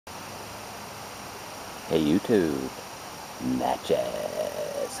Hey YouTube,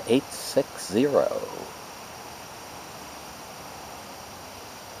 Matches 860.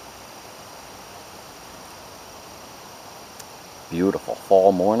 Beautiful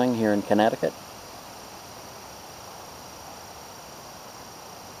fall morning here in Connecticut.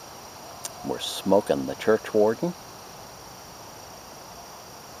 We're smoking the church warden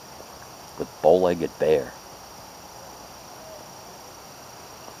with bow-legged bear.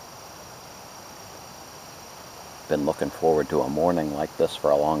 Been looking forward to a morning like this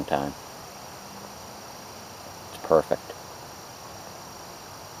for a long time. It's perfect.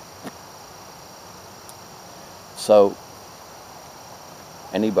 So,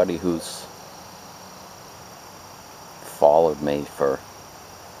 anybody who's followed me for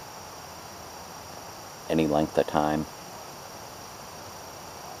any length of time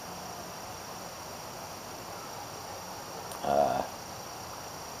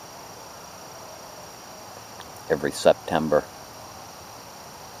every September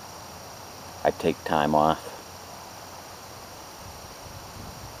I take time off,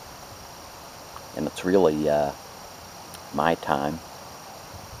 and it's really my time.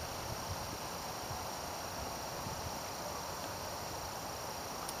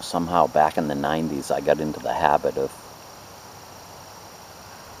 Somehow back in the 90s I got into the habit of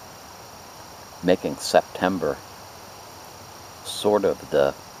making September sort of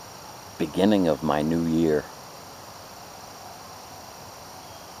the beginning of my new year.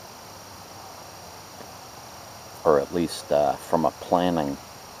 Or at least from a planning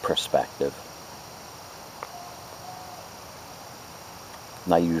perspective.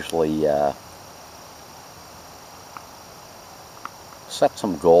 And I usually set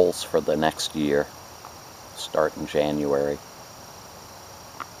some goals for the next year, start in January.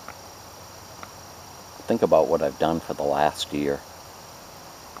 Think about what I've done for the last year.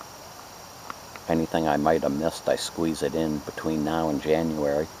 Anything I might have missed, I squeeze it in between now and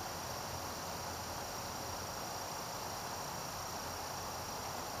January.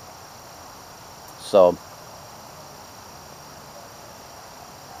 So,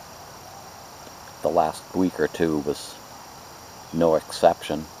 the last week or two was no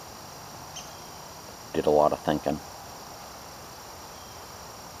exception. Did a lot of thinking.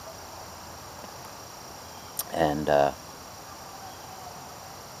 And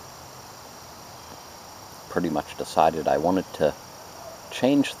pretty much decided I wanted to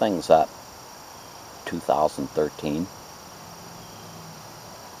change things up 2013.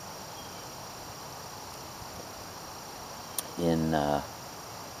 In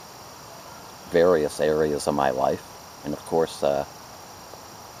various areas of my life, and of course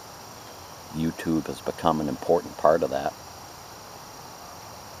YouTube has become an important part of that.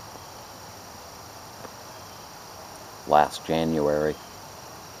 Last January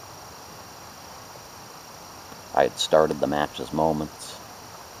I had started the Matches Moments,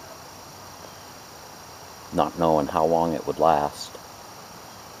 not knowing how long it would last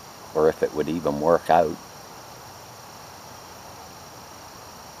or if it would even work out.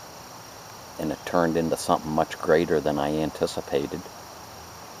 And it turned into something much greater than I anticipated.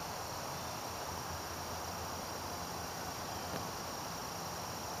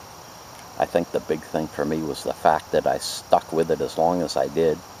 I think the big thing for me was the fact that I stuck with it as long as I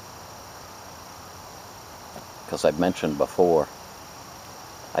did. Because I've mentioned before,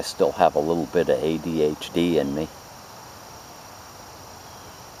 I still have a little bit of ADHD in me.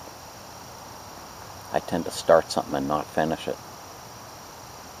 I tend to start something and not finish it.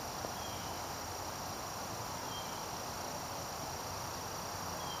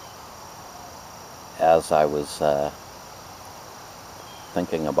 As I was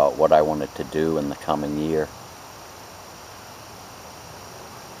thinking about what I wanted to do in the coming year,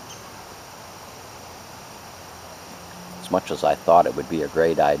 as much as I thought it would be a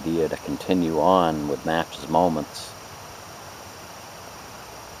great idea to continue on with Matches Moments,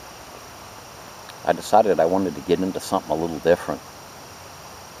 I decided I wanted to get into something a little different.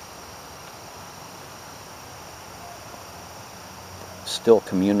 Still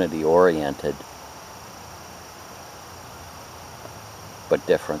community oriented, but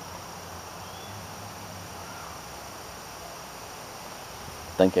different.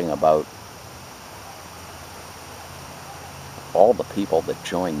 Thinking about all the people that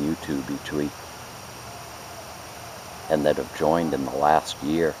join YouTube each week and that have joined in the last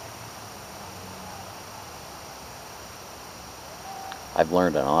year. I've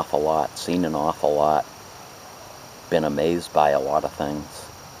learned an awful lot, seen an awful lot, been amazed by a lot of things.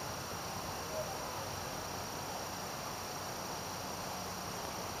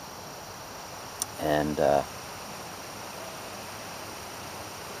 And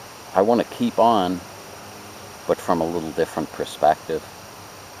I want to keep on but from a little different perspective.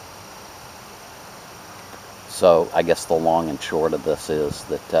 So I guess the long and short of this is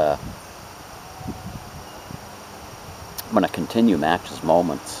that I'm going to continue Matches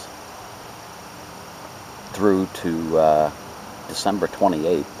Moments through to December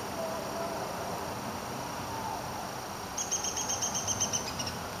 28th.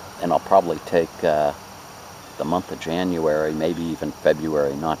 And I'll probably take the month of January, maybe even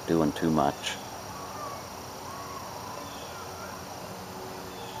February, not doing too much.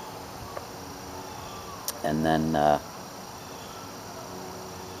 And then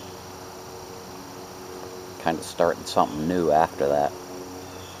kind of starting something new after that.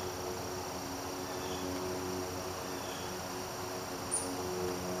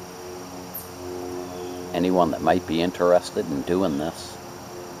 Anyone that might be interested in doing this,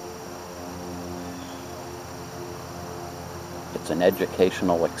 it's an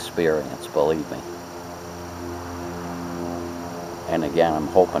educational experience, believe me. And again, I'm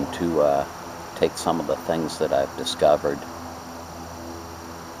hoping to take some of the things that I've discovered,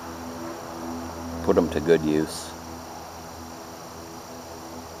 put them to good use,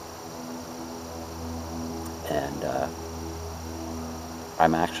 and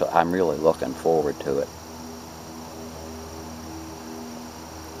I'm really looking forward to it.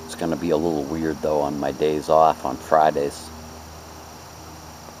 It's going to be a little weird though on my days off on Fridays,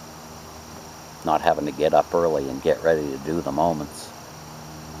 not having to get up early and get ready to do the moments.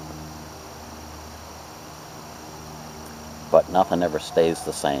 But nothing ever stays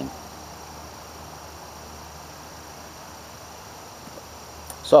the same.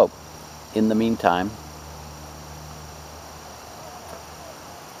 So, in the meantime,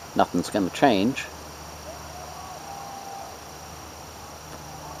 nothing's going to change.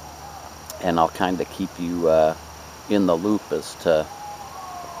 And I'll kind of keep you in the loop as to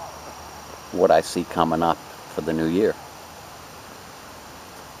what I see coming up for the new year.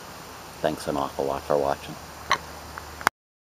 Thanks an awful lot for watching.